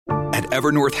At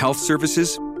Evernorth Health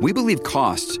Services, we believe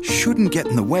costs shouldn't get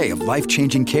in the way of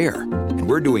life-changing care, and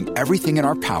we're doing everything in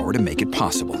our power to make it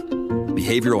possible.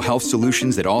 Behavioral health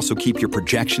solutions that also keep your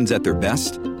projections at their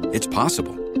best? It's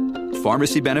possible.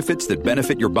 Pharmacy benefits that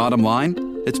benefit your bottom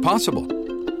line? It's possible.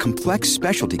 Complex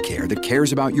specialty care that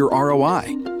cares about your ROI?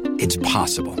 It's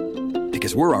possible.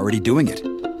 Because we're already doing it.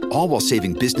 All while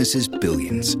saving businesses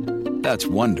billions. That's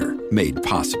Wonder made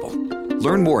possible.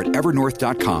 Learn more at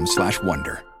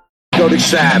evernorth.com/wonder. Go to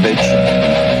Savage.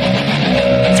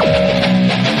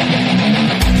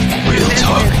 Real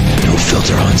talk, no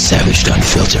filter on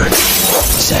Savage.filter.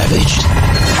 Savage.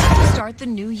 Start the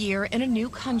new year in a new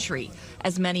country.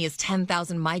 As many as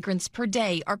 10,000 migrants per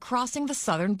day are crossing the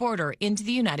southern border into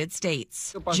the United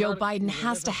States. Joe Biden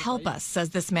has to help us,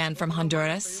 says this man from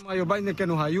Honduras.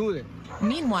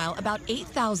 Meanwhile, about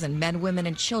 8,000 men, women,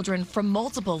 and children from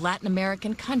multiple Latin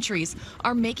American countries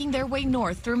are making their way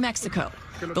north through Mexico,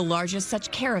 the largest such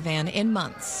caravan in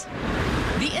months.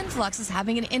 The influx is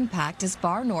having an impact as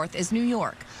far north as New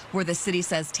York, where the city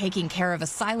says taking care of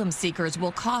asylum seekers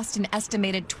will cost an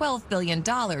estimated $12 billion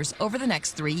over the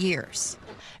next 3 years.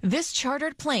 This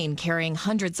chartered plane carrying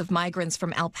hundreds of migrants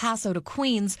from El Paso to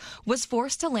Queens was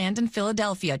forced to land in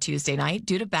Philadelphia Tuesday night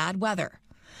due to bad weather.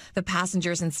 The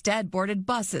passengers instead boarded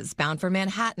buses bound for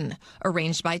Manhattan,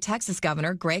 arranged by Texas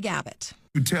Governor Greg Abbott.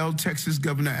 To tell Texas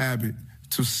Governor Abbott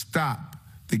to stop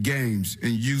the games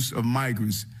and use of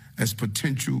migrants as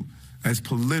political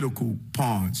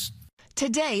pawns.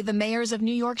 Today, the mayors of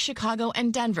New York, Chicago,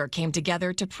 and Denver came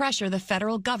together to pressure the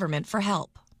federal government for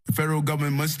help. The federal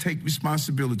government must take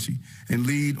responsibility and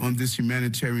lead on this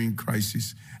humanitarian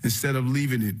crisis instead of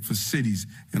leaving it for cities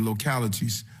and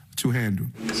localities to handle.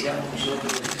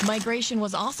 Migration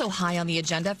was also high on the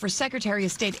agenda for Secretary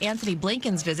of State Antony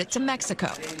Blinken's visit to Mexico,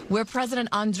 where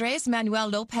President Andrés Manuel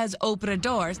López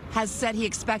Obrador has said he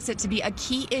expects it to be a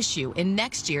key issue in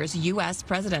next year's U.S.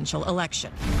 presidential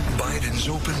election. Biden's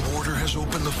open border has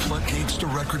opened the floodgates to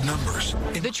record numbers.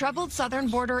 The troubled southern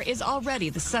border is already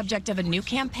the subject of a new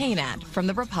campaign ad from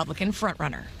the Republican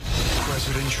frontrunner.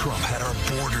 President Trump had our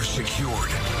border secured,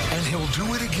 and he'll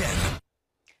do it again.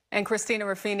 And Christina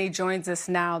Ruffini joins us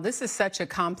now. This is such a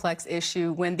complex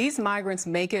issue. When these migrants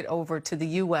make it over to the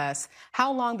U.S., how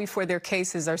long before their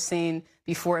cases are seen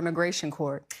before immigration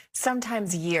court?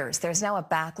 Sometimes years. There's now a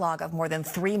backlog of more than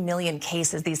 3 million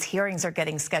cases. These hearings are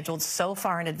getting scheduled so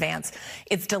far in advance.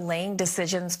 It's delaying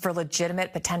decisions for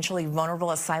legitimate, potentially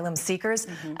vulnerable asylum seekers,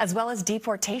 as well as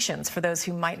deportations for those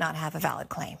who might not have a valid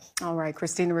claim. All right,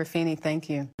 Christina Ruffini, thank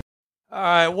you. All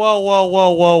right,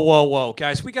 whoa,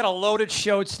 guys. We got a loaded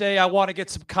show today. I want to get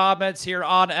some comments here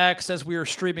on X as we are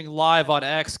streaming live on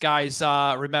X, guys.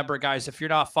 Remember, guys, if you're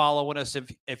not following us,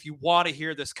 if you want to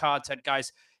hear this content,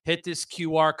 guys, hit this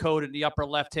QR code in the upper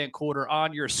left-hand corner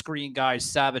on your screen, guys,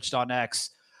 Savaged on X.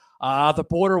 The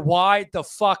border wide the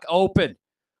fuck open.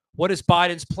 What is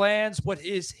Biden's plans? What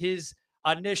is his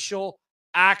initial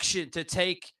action to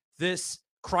take this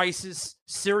crisis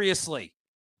seriously?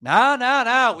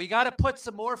 No. We got to put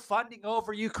some more funding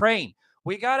over Ukraine.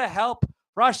 We got to help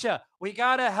Russia. We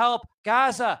got to help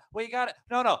Gaza.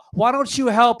 No. Why don't you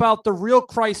help out the real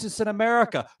crisis in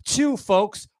America? Two,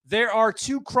 folks. There are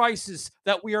two crises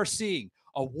that we are seeing.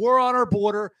 A war on our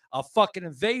border, a fucking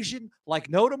invasion like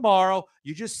no tomorrow.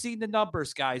 You just seen the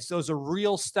numbers, guys. Those are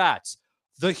real stats.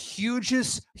 The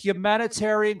hugest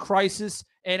humanitarian crisis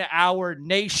in our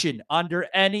nation under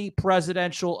any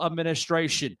presidential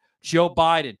administration. Joe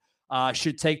Biden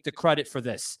should take the credit for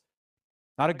this.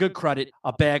 Not a good credit,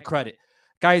 a bad credit.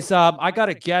 Guys, I got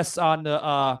a guess on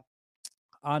the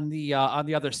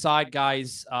other side,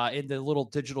 guys, in the little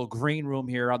digital green room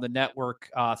here on the network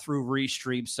through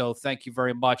Restream. So thank you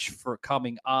very much for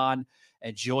coming on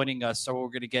and joining us. So we're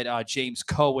going to get James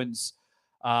Cohen's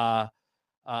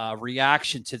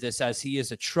reaction to this, as he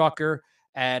is a trucker.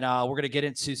 And we're going to get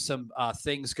into some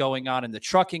things going on in the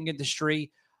trucking industry,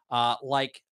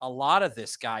 like a lot of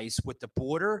this, guys, with the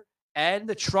border and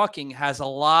the trucking has a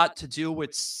lot to do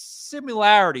with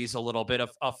similarities a little bit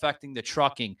of affecting the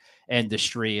trucking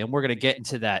industry. And we're going to get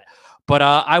into that. But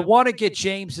I want to get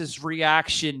James's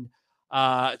reaction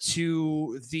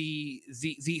to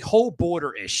the whole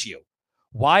border issue,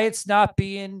 why it's not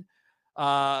being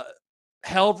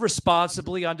held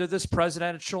responsibly under this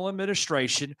presidential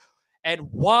administration, and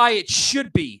why it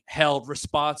should be held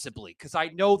responsibly. Because I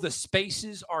know the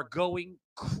spaces are going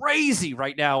crazy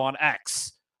right now on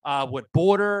X with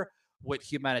border, with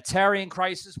humanitarian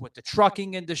crisis, with the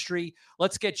trucking industry.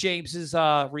 Let's get James's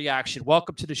reaction.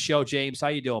 Welcome to the show, James. How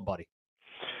you doing, buddy?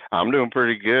 I'm doing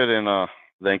pretty good, and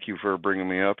thank you for bringing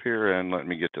me up here and letting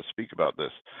me get to speak about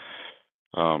this.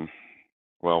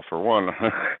 Well, for one,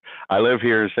 I live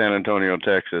here in San Antonio,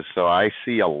 Texas, so I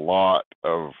see a lot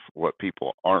of what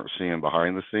people aren't seeing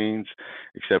behind the scenes,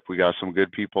 except we got some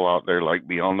good people out there like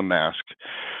Beyond the Mask.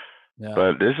 Yeah.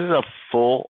 But this is a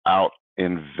full out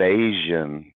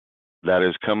invasion that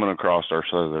is coming across our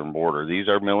southern border. These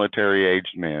are military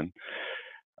aged men.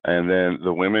 And then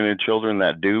the women and children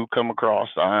that do come across,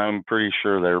 I'm pretty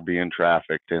sure they're being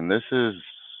trafficked. And this is,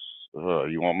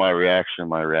 you want my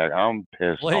reaction? I'm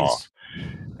pissed off.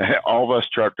 All of us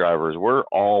truck drivers, we're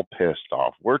all pissed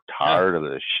off. We're tired of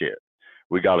this shit.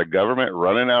 We got a government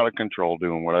running out of control,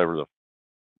 doing whatever the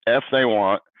F they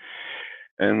want.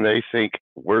 And they think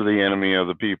we're the enemy of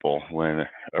the people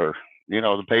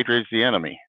the Patriots the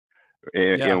enemy.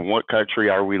 In what country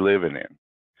are we living in?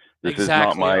 This is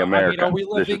not my America. Are we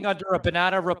living under a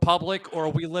banana republic, or are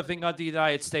we living under the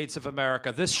United States of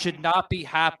America? This should not be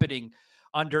happening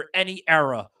under any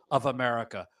era of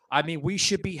America. I mean, we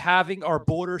should be having our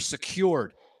border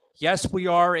secured. Yes, we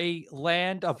are a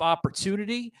land of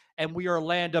opportunity, and we are a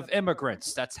land of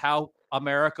immigrants. That's how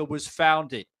America was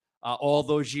founded all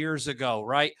those years ago,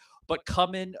 right? But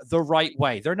come in the right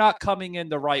way. They're not coming in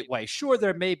the right way. Sure,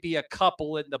 there may be a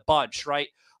couple in the bunch, right?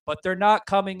 But they're not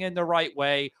coming in the right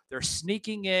way. They're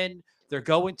sneaking in. They're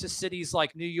going to cities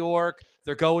like New York.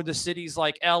 They're going to cities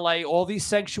like LA, all these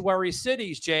sanctuary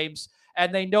cities, James,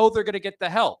 and they know they're going to get the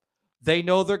help. They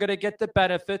know they're going to get the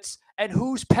benefits. And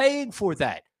who's paying for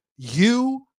that?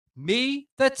 You, me,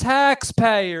 the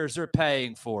taxpayers are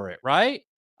paying for it, right?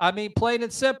 I mean, plain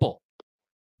and simple.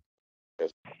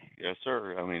 Yes,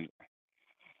 sir. I mean,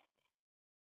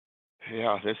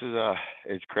 yeah, this is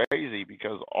it's crazy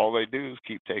because all they do is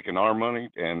keep taking our money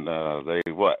and they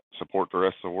support the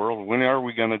rest of the world. When are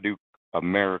we going to do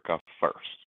America first?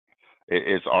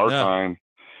 It's our time.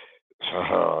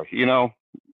 I'm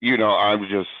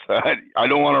just I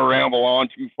don't want to ramble on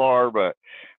too far, but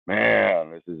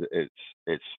man,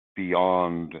 it's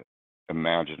beyond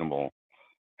imaginable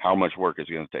how much work it's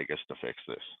going to take us to fix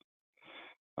this.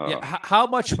 How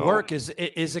much work is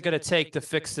it going to take to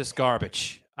fix this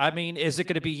garbage? I mean, is it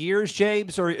going to be years,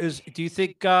 James, or do you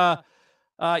think?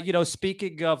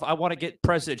 Speaking of, I want to get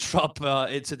President Trump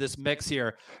into this mix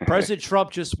here. President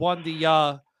Trump just won the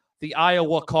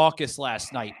Iowa caucus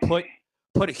last night. Put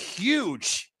a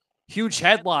huge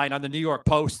headline on the New York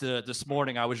Post this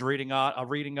morning. I was reading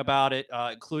about it,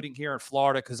 including here in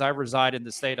Florida, because I reside in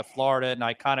the state of Florida and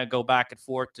I kind of go back and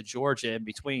forth to Georgia in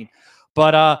between.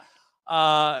 But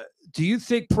do you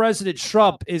think President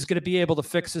Trump is going to be able to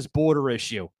fix this border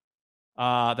issue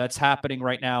that's happening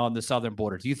right now on the southern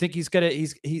border? Do you think he's going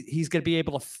to be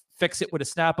able to fix it with a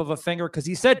snap of a finger? Because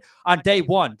he said on day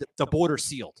one the border's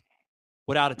sealed,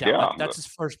 without a doubt. Yeah, that's his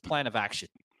first plan of action.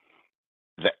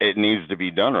 It needs to be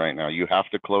done right now. You have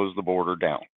to close the border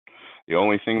down. The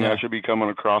only thing that should be coming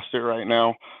across it right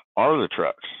now are the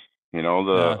trucks.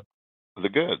 The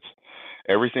goods.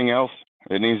 Everything else,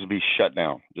 it needs to be shut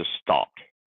down, just stopped.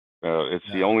 It's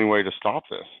the only way to stop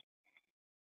this.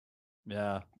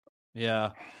 Yeah.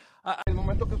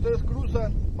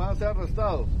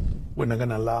 We're not going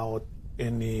to allow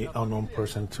any unknown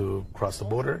person to cross the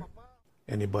border.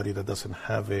 Anybody that doesn't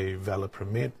have a valid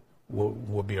permit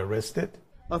will be arrested.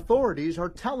 Authorities are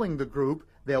telling the group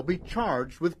they'll be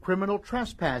charged with criminal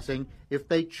trespassing if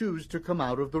they choose to come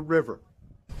out of the river.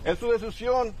 Es su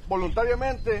decisión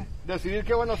voluntariamente decidir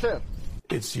qué van a hacer.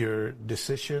 It's your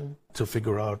decision to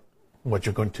figure out what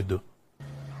you're going to do.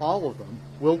 All of them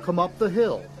will come up the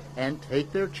hill and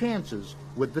take their chances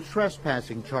with the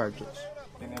trespassing charges.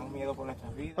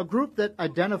 A group that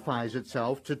identifies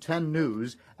itself to 10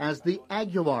 News as the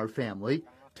Aguilar family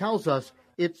tells us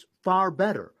it's far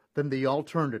better than the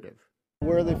alternative.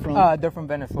 Where are they from? They're from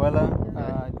Venezuela.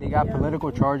 They got political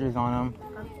charges on them,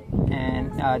 and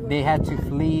they had to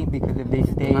flee because if they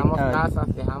stayed,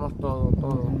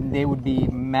 they would be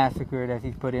massacred, as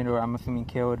he's put in, or I'm assuming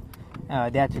killed.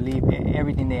 They had to leave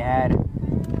everything they had,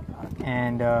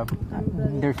 and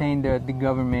they're saying that the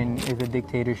government is a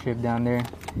dictatorship down there,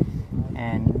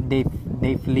 and they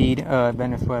fled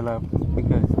Venezuela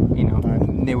because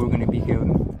they were going to be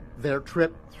killed. Their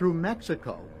trip through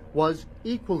Mexico was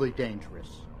equally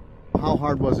dangerous. How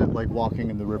hard was it, walking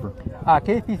in the river?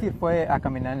 Qué difícil fue a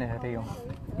caminar en el río.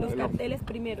 Los carteles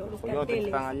primero, los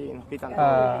carteles.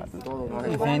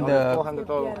 Saying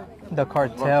the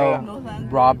cartel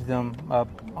robs them up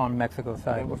on Mexico's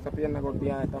side. What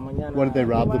did they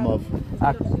rob them of?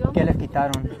 ¿Qué les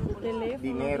quitaron?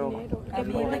 Dinero.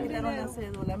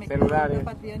 Celulares.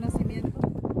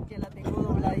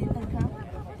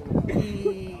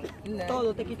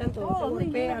 Todo, te quitan todo, te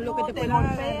golpean, lo que te pueden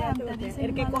agarrar,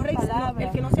 el que corre,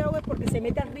 el que no se ahoga es porque se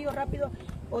mete al río rápido,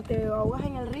 o te ahogas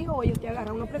en el río o ellos te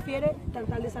agarran. Uno prefiere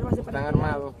tratar de salvarse para Están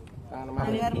armados.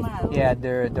 Yeah,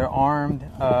 they're armed.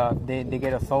 They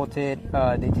get assaulted.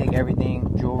 They take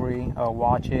everything: jewelry,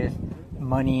 watches,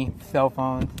 money, cell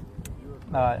phones.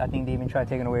 I think they even try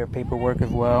taking away our paperwork as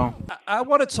well. I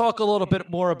want to talk a little bit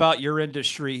more about your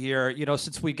industry here. You know,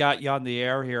 since we got you on the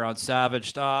air here on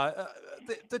Savage,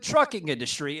 the trucking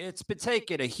industry, it's been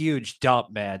taking a huge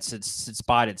dump, man, since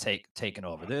Biden taken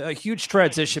over. A huge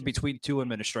transition between two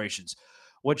administrations.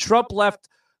 When Trump left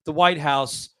the White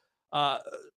House,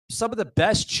 some of the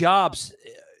best jobs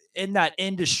in that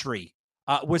industry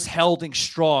was holding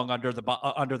strong under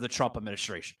the Trump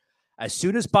administration. As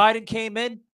soon as Biden came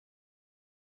in,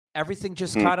 everything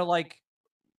just kind of like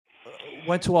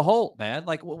went to a halt, man.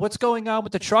 Like, what's going on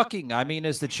with the trucking? I mean,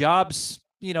 is the jobs,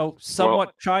 you know,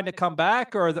 somewhat trying to come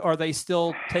back, or are they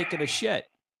still taking a shit?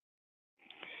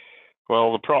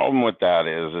 Well, the problem with that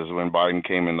is when Biden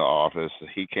came into office,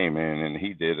 he came in and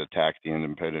he did attack the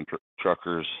independent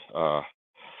truckers, not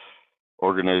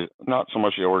so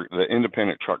much the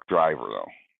independent truck driver though,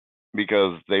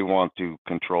 because they want to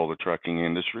control the trucking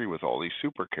industry with all these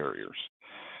super carriers.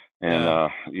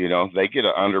 And, you know, they get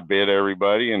to underbid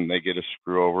everybody and they get to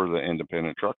screw over the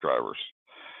independent truck drivers.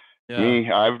 Yeah.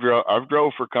 Me, I've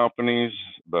drove for companies,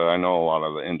 but I know a lot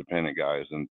of the independent guys,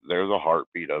 and they're the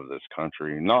heartbeat of this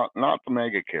country, not the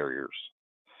mega carriers.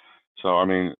 So, I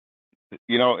mean,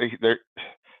 you know,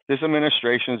 this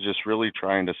administration is just really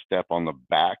trying to step on the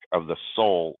back of the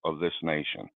soul of this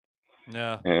nation.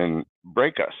 Yeah. And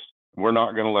break us. We're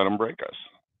not going to let them break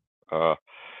us.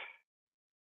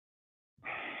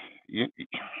 You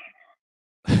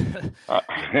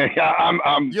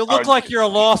look like you're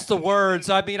lost to words.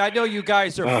 I mean, I know you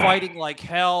guys are fighting like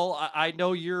hell. I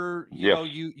know you know,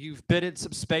 you've been in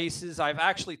some spaces. I've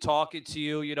actually talking to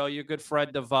you. You know, you're a good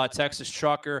friend of Texas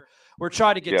Trucker. We're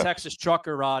trying to get Texas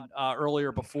Trucker on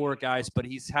earlier before, guys, but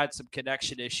he's had some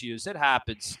connection issues. It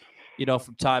happens, you know,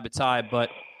 from time to time. But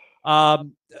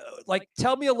like,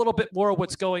 tell me a little bit more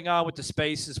what's going on with the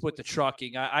spaces with the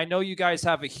trucking. I know you guys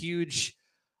have a huge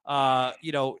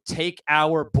you know, take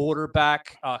our border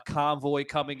back convoy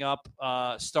coming up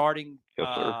starting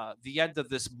the end of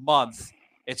this month.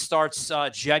 It starts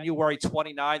January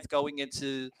 29th going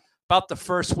into about the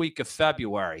first week of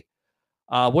February.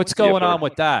 What's going on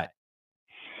with that?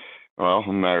 Well, as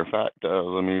a matter of fact,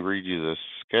 let me read you the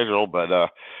schedule, but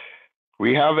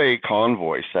we have a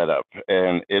convoy set up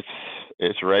and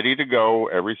it's ready to go.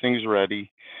 Everything's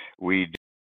ready. We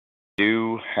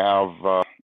do have a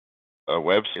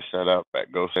website set up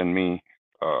at GoSendMe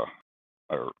or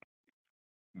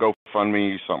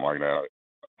GoFundMe, something like that.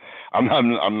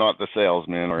 I'm not the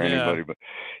salesman or anybody,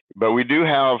 but we do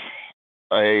have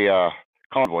a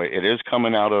convoy. It is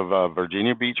coming out of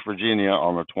Virginia Beach, Virginia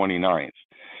on the 29th.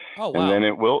 Oh, wow. And then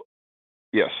it will,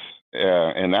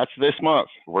 and that's this month.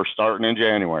 We're starting in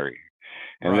January.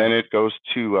 And then it goes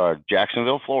to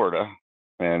Jacksonville, Florida,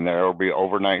 and there will be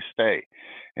overnight stay.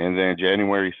 And then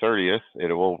January 30th,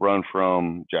 it will run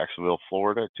from Jacksonville,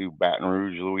 Florida to Baton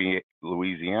Rouge,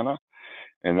 Louisiana.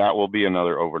 And that will be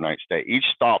another overnight stay. Each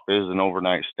stop is an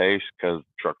overnight stay because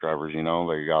truck drivers, you know,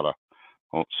 they got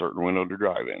a certain window to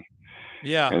drive in.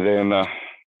 Yeah. And then,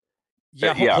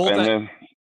 hold that. Then,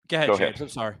 go ahead, James. I'm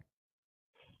sorry.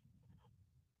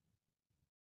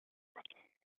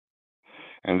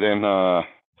 And then,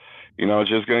 you know, it's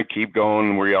just going to keep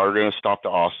going. We are going to stop to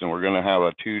Austin. We're going to have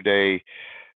a 2-day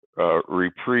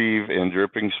reprieve in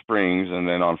Dripping Springs, and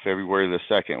then on February the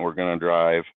 2nd, we're going to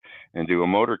drive and do a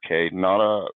motorcade,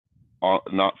 not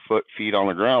feet on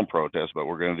the ground protest, but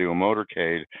we're going to do a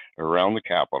motorcade around the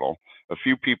Capitol. A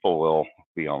few people will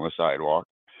be on the sidewalk,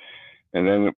 and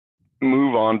then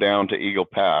move on down to Eagle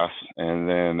Pass, and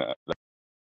then.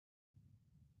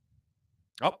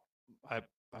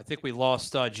 I think we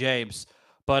lost James,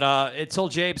 but until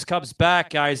James comes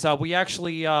back, guys, we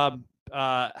actually had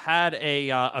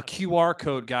a QR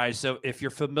code, guys. So if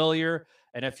you're familiar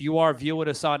and if you are viewing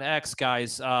us on X,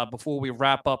 guys, before we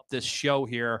wrap up this show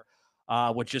here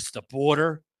with just the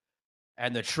border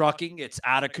and the trucking, it's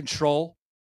out of control.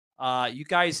 You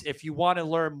guys, if you want to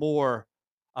learn more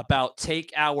about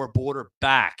Take Our Border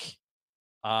Back,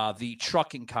 the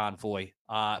trucking convoy,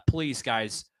 please,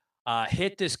 guys,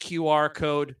 hit this QR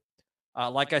code.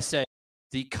 Like I said,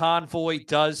 the convoy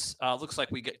does looks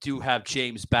like we do have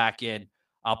James back in.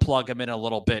 I'll plug him in a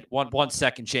little bit. One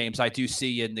second, James. I do see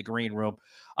you in the green room.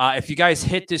 If you guys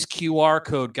hit this QR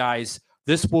code, guys,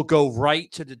 this will go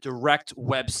right to the direct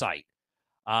website.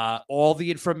 All the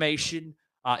information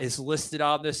is listed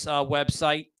on this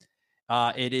website.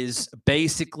 It is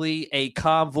basically a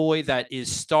convoy that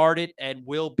is started and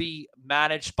will be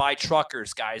managed by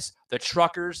truckers, guys. The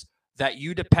truckers that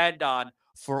you depend on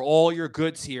for all your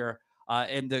goods here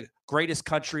in the greatest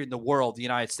country in the world, the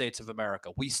United States of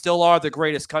America. We still are the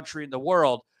greatest country in the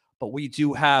world, but we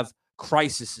do have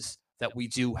crises that we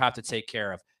do have to take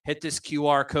care of. Hit this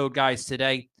QR code, guys,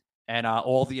 today, and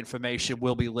all the information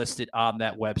will be listed on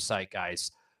that website,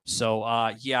 guys. So,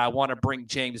 yeah, I want to bring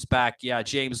James back. Yeah,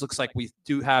 James, looks like we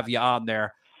do have you on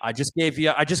there. I just gave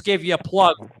you a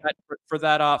plug for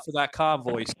that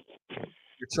convoy.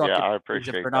 Your truck, Yeah, I if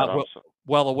appreciate they're that. not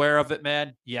well aware of it,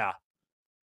 man. Yeah.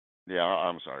 Yeah,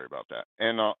 I'm sorry about that.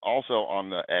 And also on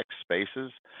the X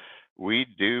Spaces, we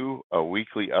do a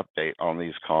weekly update on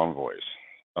these convoys.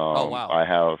 Oh, wow. I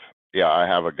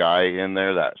have a guy in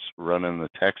there that's running the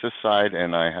Texas side,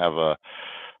 and I have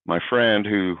my friend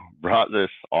who brought this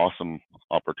awesome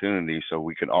opportunity so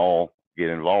we can all get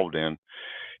involved in.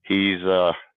 He's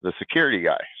the security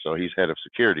guy, so he's head of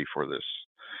security for this.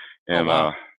 And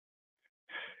wow.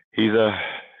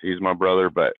 He's my brother,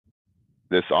 but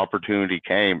this opportunity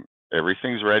came.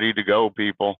 Everything's ready to go,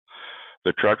 people.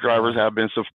 The truck drivers have been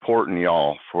supporting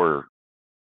y'all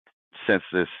since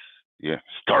this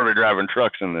started driving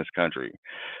trucks in this country.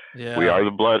 Yeah. We are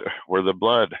the blood. We're the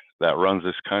blood that runs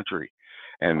this country.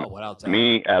 And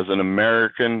me, as an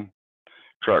American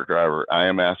truck driver, I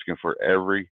am asking for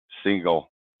every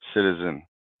single citizen,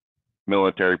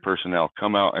 military personnel,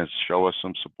 come out and show us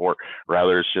some support.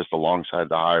 Rather, it's just alongside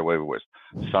the highway with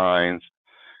signs.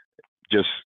 Just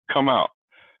come out.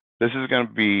 This is going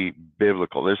to be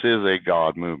biblical. This is a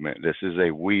God movement. This is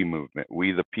a we movement.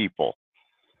 We the people.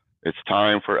 It's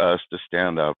time for us to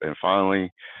stand up and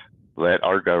finally let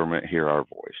our government hear our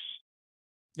voice.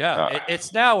 Yeah,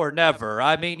 it's now or never.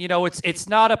 I mean, it's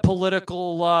not a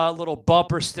political little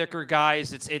bumper sticker,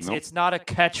 guys. It's not a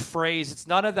catchphrase. It's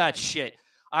none of that shit.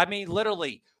 I mean,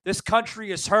 literally, this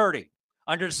country is hurting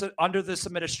under this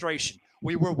administration.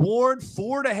 We were warned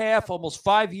 4.5, almost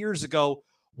 5 years ago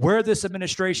where this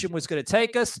administration was going to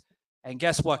take us. And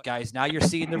guess what, guys? Now you're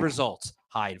seeing the results.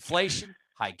 High inflation,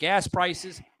 high gas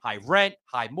prices, high rent,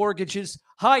 high mortgages,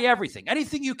 high everything.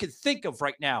 Anything you can think of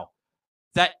right now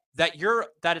that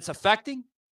it's affecting,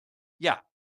 yeah,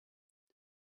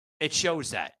 it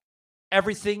shows that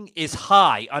everything is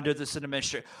high under this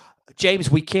administration. James,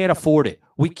 we can't afford it.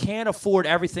 We can't afford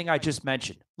everything I just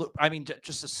mentioned. Look, I mean,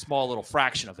 just a small little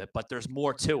fraction of it, but there's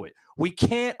more to it. We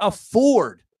can't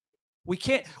even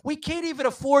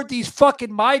afford these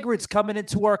fucking migrants coming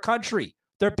into our country.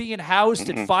 They're being housed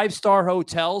in 5-star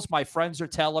hotels. My friends are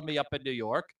telling me up in New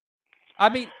York. I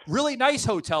mean, really nice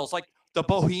hotels like the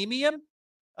Bohemian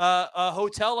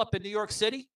hotel up in New York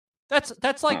City.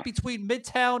 That's like between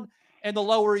Midtown and the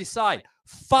Lower East Side.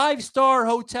 5-star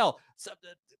hotel.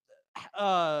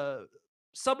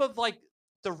 Some of like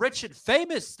the rich and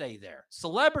famous stay there.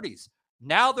 Celebrities.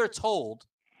 Now they're told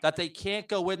that they can't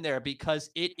go in there because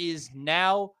it is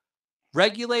now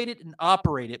regulated and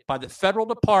operated by the federal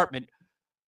department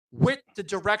with the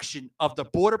direction of the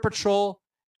Border Patrol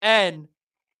and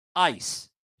ICE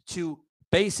to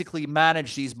basically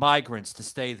manage these migrants to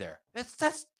stay there.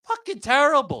 That's fucking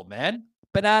terrible, man.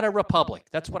 Banana Republic.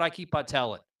 That's what I keep on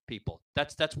telling people.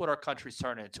 That's what our country's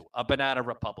turning into, a banana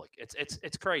republic.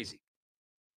 It's crazy.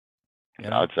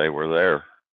 I'd say we're there.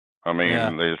 I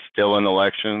mean, they're still in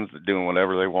elections, doing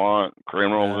whatever they want.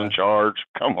 Criminals in charge.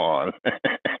 Come on.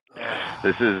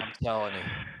 This is. I'm telling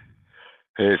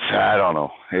you. I don't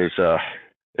know.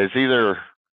 It's either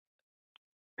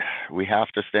we have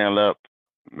to stand up,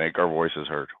 make our voices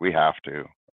heard. We have to.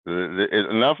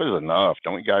 Enough is enough.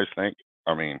 Don't you guys think?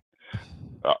 I mean,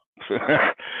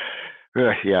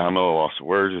 yeah, I'm a little lost of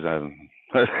words. I'm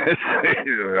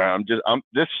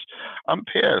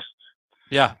pissed.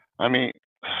 Yeah. I mean,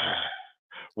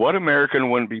 what American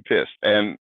wouldn't be pissed?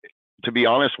 And to be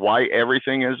honest, why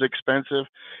everything is expensive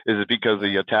is because of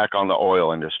the attack on the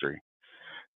oil industry.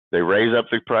 They raise up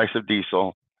the price of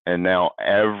diesel, and now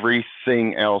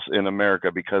everything else in America,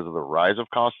 because of the rise of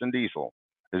cost in diesel,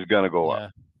 is going to go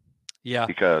up. Yeah.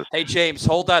 Because hey, James,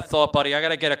 hold that thought, buddy. I got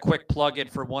to get a quick plug in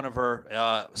for one of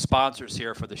our sponsors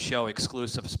here for the show,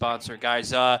 exclusive sponsor,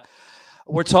 guys.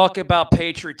 We're talking about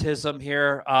patriotism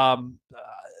here.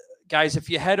 Guys, if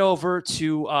you head over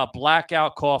to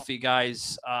Blackout Coffee,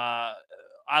 guys,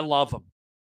 I love them.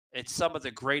 It's some of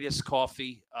the greatest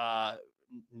coffee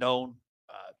known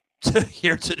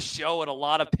here to the show, and a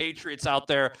lot of patriots out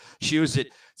there choose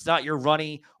it. It's not your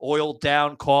runny, oiled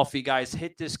down coffee, guys.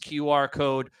 Hit this QR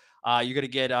code. You're going to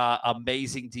get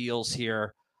amazing deals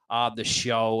here on the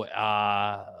show.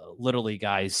 Literally,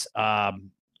 guys.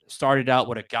 Started out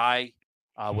with a guy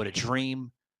with a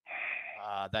dream,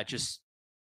 that just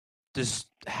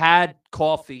had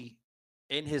coffee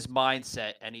in his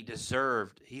mindset, and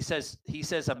he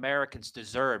says Americans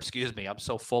deserve, excuse me, I'm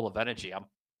so full of energy, I'm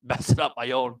messing up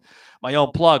my own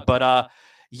plug, but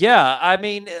yeah, I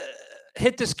mean,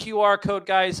 hit this QR code,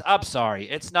 guys. I'm sorry,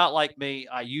 it's not like me.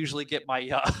 I usually get my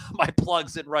my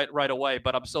plugs in right away,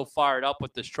 but I'm so fired up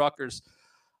with this truckers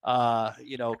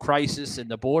crisis and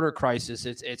the border crisis.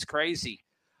 It's crazy.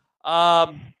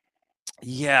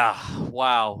 Yeah.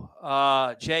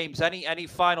 Wow. James, any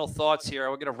final thoughts here?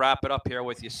 We're going to wrap it up here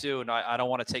with you soon. I don't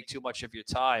want to take too much of your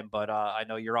time, but I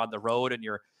know you're on the road and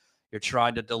you're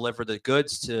trying to deliver the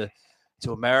goods to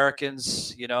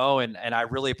Americans, and I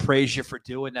really praise you for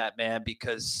doing that, man,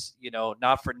 because,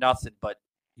 not for nothing, but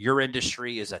your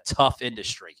industry is a tough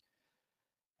industry.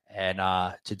 And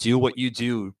to do what you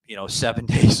do, 7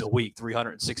 days a week,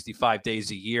 365 days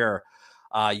a year,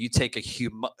 you take a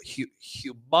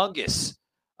humongous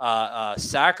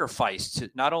sacrifice to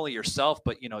not only yourself,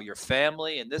 but, your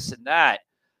family and this and that,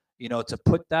 to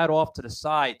put that off to the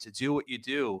side, to do what you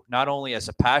do, not only as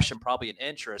a passion, probably an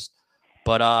interest,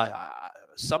 but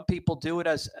some people do it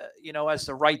as, as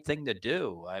the right thing to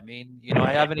do. I mean,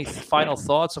 I have any final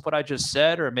thoughts of what I just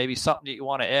said, or maybe something that you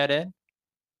want to add in?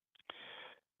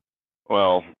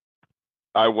 Well,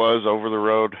 I was over the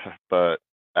road, but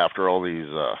after all these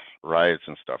riots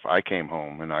and stuff, I came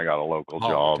home and I got a local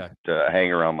job to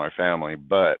hang around my family.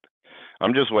 But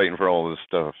I'm just waiting for all this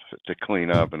stuff to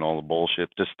clean up and all the bullshit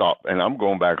to stop. And I'm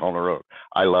going back on the road.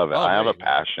 I love it. I have a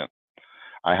passion.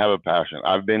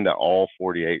 I've been to all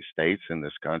 48 states in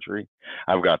this country.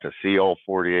 I've got to see all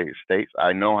 48 states.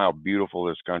 I know how beautiful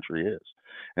this country is.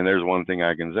 And there's one thing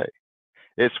I can say.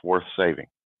 It's worth saving.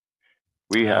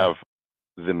 We have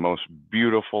the most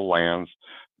beautiful lands,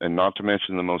 and not to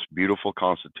mention the most beautiful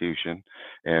Constitution.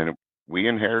 And we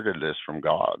inherited this from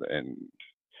God. And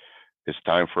it's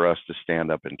time for us to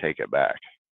stand up and take it back.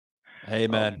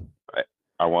 Amen.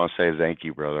 I want to say thank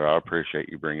you, brother. I appreciate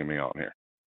you bringing me on here.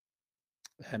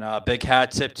 And big hat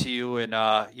tip to you. And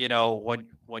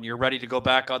when you're ready to go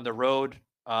back on the road,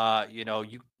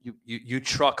 you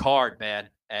truck hard, man,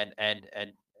 and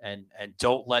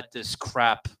don't let this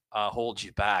crap hold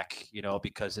you back.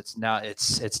 Because it's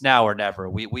now or never.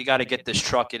 We got to get this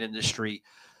trucking industry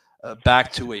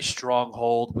back to a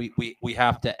stronghold. We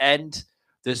have to end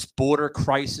this border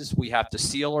crisis. We have to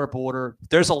seal our border.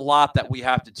 There's a lot that we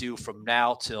have to do from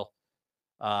now till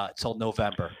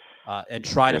November. And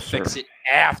try to fix it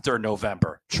after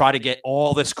November. Try to get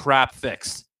all this crap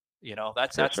fixed.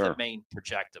 That's the main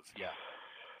objective. Yeah.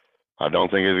 I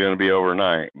don't think it's going to be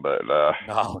overnight, but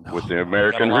no. With the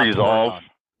American resolve,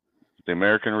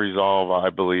 I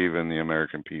believe in the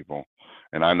American people,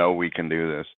 and I know we can do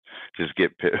this. Just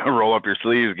roll up your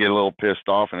sleeves, get a little pissed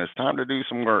off, and it's time to do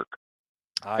some work.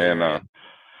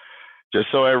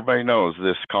 Just so everybody knows,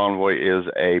 this convoy is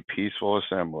a peaceful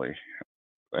assembly,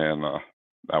 and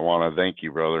I want to thank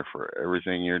you, brother, for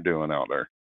everything you're doing out there.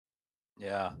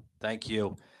 Yeah, thank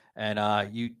you.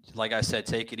 And you, like I said,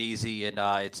 take it easy. And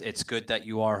it's good that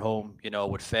you are home,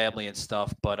 with family and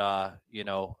stuff. But a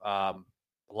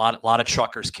lot of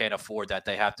truckers can't afford that.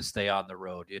 They have to stay on the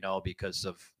road, because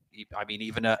of,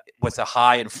 even with the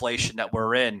high inflation that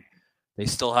we're in, they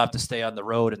still have to stay on the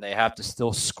road, and they have to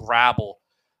still scrabble,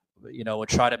 and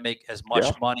try to make as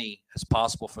much money as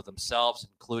possible for themselves,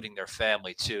 including their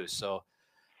family too. So,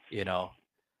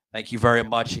 thank you very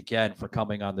much again for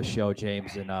coming on the show,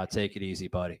 James, and take it easy,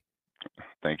 buddy.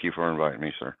 Thank you for inviting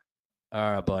me, sir.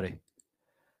 All right, buddy.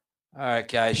 All right,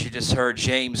 guys, you just heard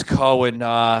James Cohen,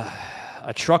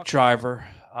 a truck driver,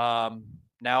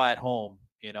 now at home,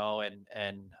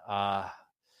 and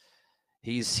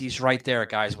he's right there,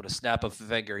 guys, with a snap of a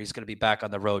finger. He's going to be back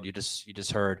on the road. You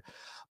just heard.